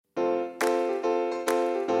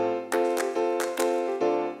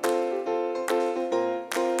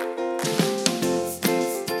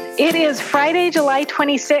It is Friday, July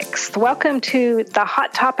 26th. Welcome to the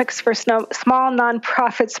Hot Topics for Small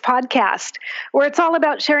Nonprofits podcast, where it's all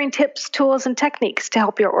about sharing tips, tools, and techniques to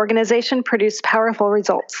help your organization produce powerful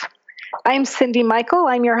results. I'm Cindy Michael.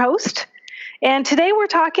 I'm your host. And today we're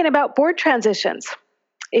talking about board transitions.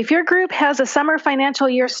 If your group has a summer financial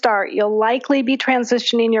year start, you'll likely be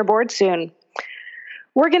transitioning your board soon.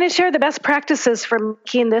 We're going to share the best practices for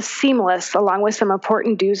making this seamless, along with some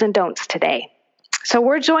important do's and don'ts today. So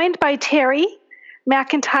we're joined by Teri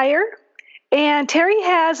McIntyre, and Teri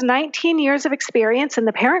has 19 years of experience in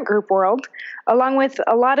the parent group world, along with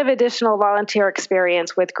a lot of additional volunteer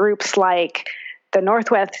experience with groups like the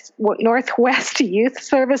Northwest Youth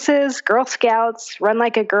Services, Girl Scouts, Run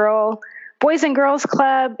Like a Girl, Boys and Girls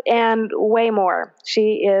Club, and way more.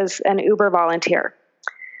 She is an Uber volunteer.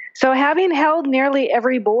 So having held nearly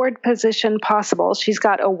every board position possible, she's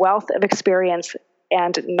got a wealth of experience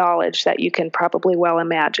and knowledge that you can probably well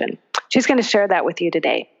imagine. She's going to share that with you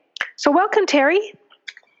today. So welcome, Teri.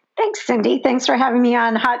 Thanks, Cindy. Thanks for having me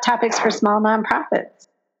on Hot Topics for Small Nonprofits.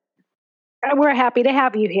 We're happy to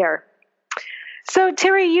have you here. So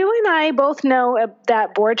Teri, you and I both know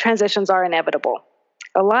that board transitions are inevitable.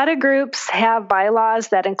 A lot of groups have bylaws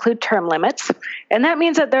that include term limits, and that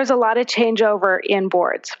means that there's a lot of changeover in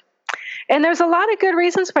boards. And there's a lot of good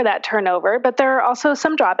reasons for that turnover, but there are also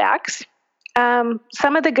some drawbacks.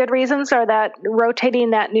 Some of the good reasons are that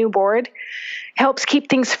rotating that new board helps keep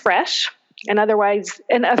things fresh. In other words,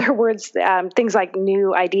 things like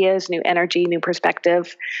new ideas, new energy, new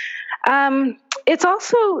perspective. It's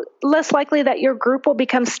also less likely that your group will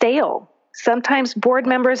become stale. Sometimes board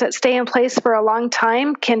members that stay in place for a long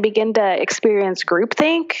time can begin to experience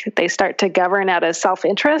groupthink. They start to govern out of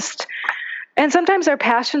self-interest. And sometimes their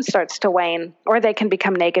passion starts to wane, or they can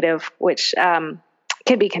become negative, which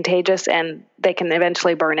can be contagious, and they can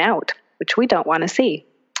eventually burn out, which we don't want to see.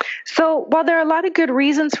 So while there are a lot of good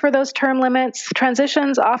reasons for those term limits,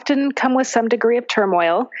 transitions often come with some degree of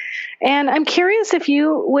turmoil. And I'm curious if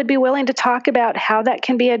you would be willing to talk about how that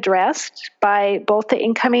can be addressed by both the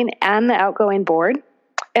incoming and the outgoing board.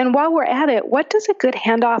 And while we're at it, what does a good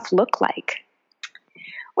handoff look like?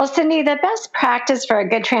 Well, Cindy, the best practice for a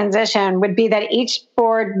good transition would be that each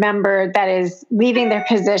board member that is leaving their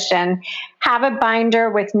position have a binder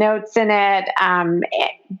with notes in it,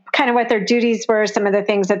 kind of what their duties were, some of the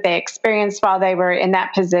things that they experienced while they were in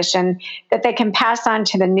that position that they can pass on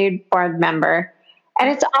to the new board member. And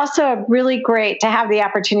it's also really great to have the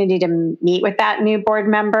opportunity to meet with that new board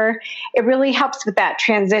member. It really helps with that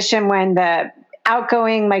transition when your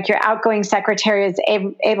outgoing secretary is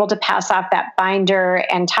able to pass off that binder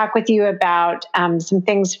and talk with you about some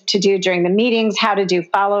things to do during the meetings, how to do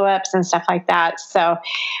follow-ups and stuff like that. So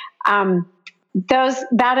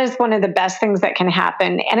that is one of the best things that can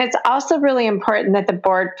happen. And it's also really important that the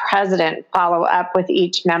board president follow up with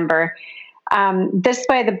each member. This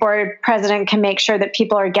way, the board president can make sure that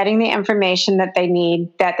people are getting the information that they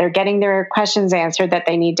need, that they're getting their questions answered that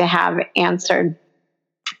they need to have answered.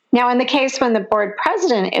 Now, in the case when the board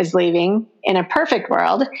president is leaving, in a perfect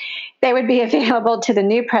world, they would be available to the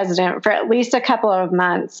new president for at least a couple of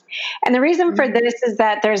months. And the reason for this is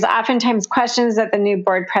that there's oftentimes questions that the new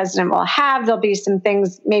board president will have. There'll be some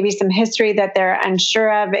things, maybe some history that they're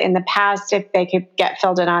unsure of in the past, if they could get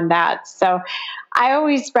filled in on that. So I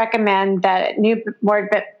always recommend that new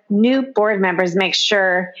board members make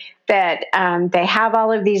sure that they have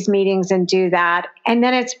all of these meetings and do that. And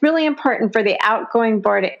then it's really important for the outgoing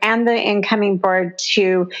board and the incoming board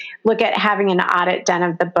to look at having an audit done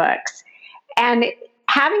of the books. And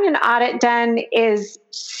having an audit done is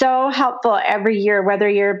so helpful every year, whether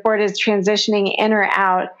your board is transitioning in or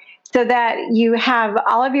out, so that you have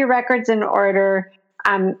all of your records in order.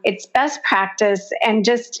 It's best practice, and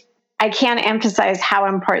I can't emphasize how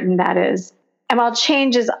important that is. And while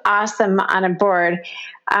change is awesome on a board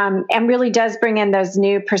and really does bring in those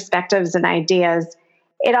new perspectives and ideas,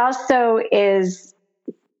 it also is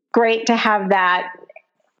great to have that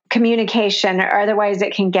communication, or otherwise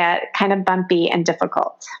it can get kind of bumpy and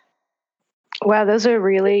difficult. Wow, those are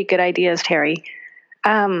really good ideas, Teri.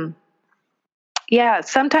 Yeah,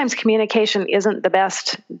 sometimes communication isn't the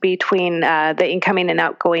best between the incoming and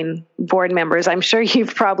outgoing board members. I'm sure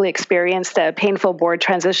you've probably experienced a painful board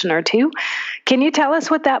transition or two. Can you tell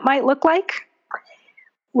us what that might look like?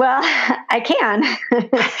 Well, I can.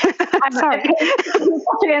 I'm sorry.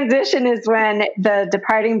 Transition is when the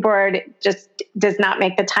departing board just does not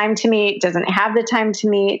make the time to meet, doesn't have the time to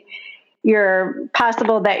meet. You're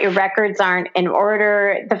possible that your records aren't in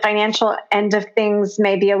order. The financial end of things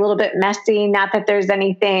may be a little bit messy. Not that there's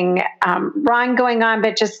anything wrong going on,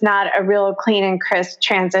 but just not a real clean and crisp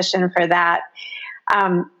transition for that.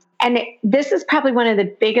 And this is probably one of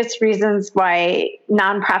the biggest reasons why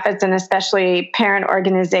nonprofits and especially parent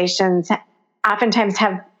organizations oftentimes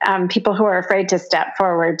have people who are afraid to step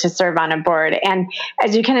forward to serve on a board. And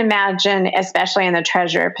as you can imagine, especially in the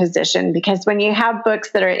treasurer position, because when you have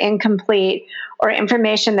books that are incomplete or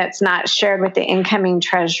information that's not shared with the incoming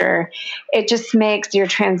treasurer, it just makes your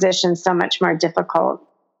transition so much more difficult.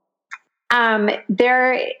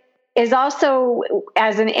 There is also,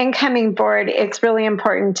 as an incoming board, it's really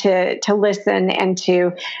important to listen and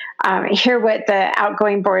to hear what the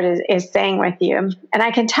outgoing board is saying with you. And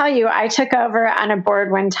I can tell you, I took over on a board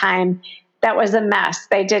one time that was a mess.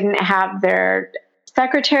 They didn't have their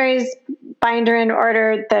secretary's binder in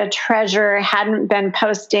order. The treasurer hadn't been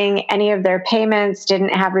posting any of their payments,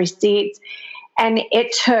 didn't have receipts. And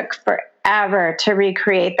it took forever to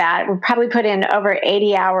recreate that. We probably put in over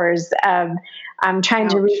 80 hours of trying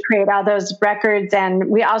to recreate all those records. And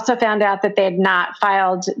we also found out that they had not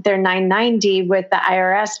filed their 990 with the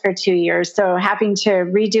IRS for 2 years. So having to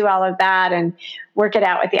redo all of that and work it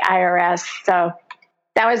out with the IRS. So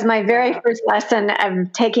that was my very first lesson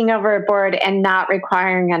of taking over a board and not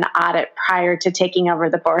requiring an audit prior to taking over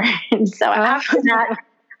the board. And so after that,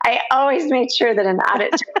 I always made sure that an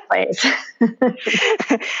audit took place.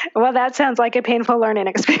 Well, that sounds like a painful learning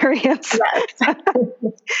experience. Yes.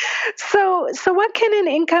 So what can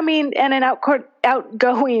an incoming and an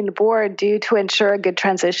outgoing board do to ensure a good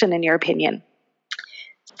transition, in your opinion?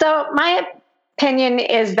 So my opinion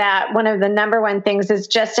is that one of the number one things is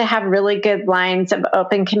just to have really good lines of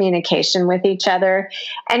open communication with each other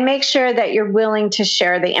and make sure that you're willing to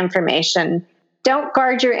share the information. Don't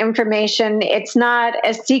guard your information. It's not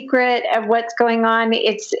a secret of what's going on.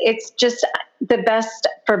 It's just the best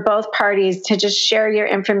for both parties to just share your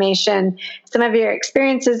information, some of your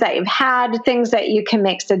experiences that you've had, things that you can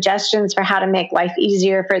make suggestions for how to make life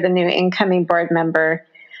easier for the new incoming board member.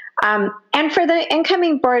 And for the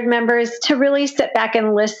incoming board members to really sit back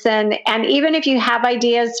and listen. And even if you have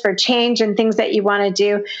ideas for change and things that you want to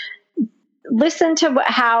do, listen to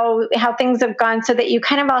how things have gone so that you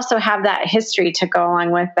kind of also have that history to go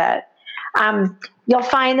along with it. You'll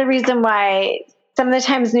find the reason why some of the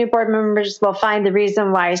times new board members will find the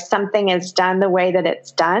reason why something is done the way that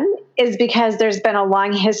it's done is because there's been a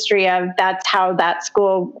long history of that's how that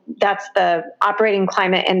school, that's the operating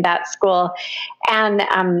climate in that school.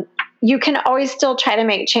 And you can always still try to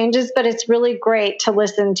make changes, but it's really great to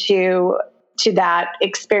listen to that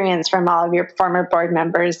experience from all of your former board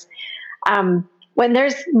members. When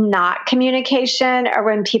there's not communication or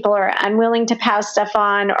when people are unwilling to pass stuff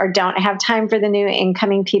on or don't have time for the new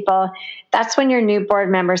incoming people, that's when your new board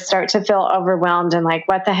members start to feel overwhelmed and like,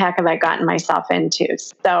 what the heck have I gotten myself into?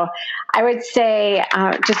 So I would say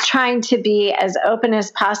just trying to be as open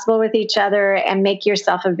as possible with each other and make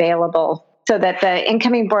yourself available so that the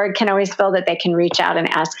incoming board can always feel that they can reach out and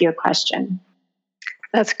ask you a question.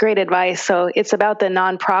 That's great advice. So it's about the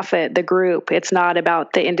nonprofit, the group. It's not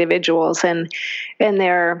about the individuals and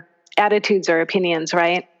their attitudes or opinions,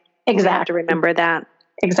 right? Exactly. We have to remember that.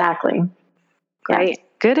 Exactly. Great. Yes.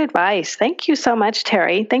 Good advice. Thank you so much,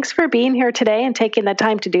 Teri. Thanks for being here today and taking the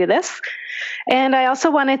time to do this. And I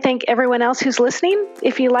also want to thank everyone else who's listening.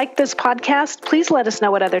 If you like this podcast, please let us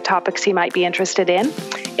know what other topics you might be interested in.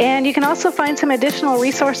 And you can also find some additional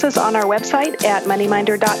resources on our website at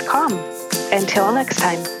MoneyMinder.com. Until next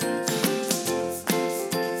time.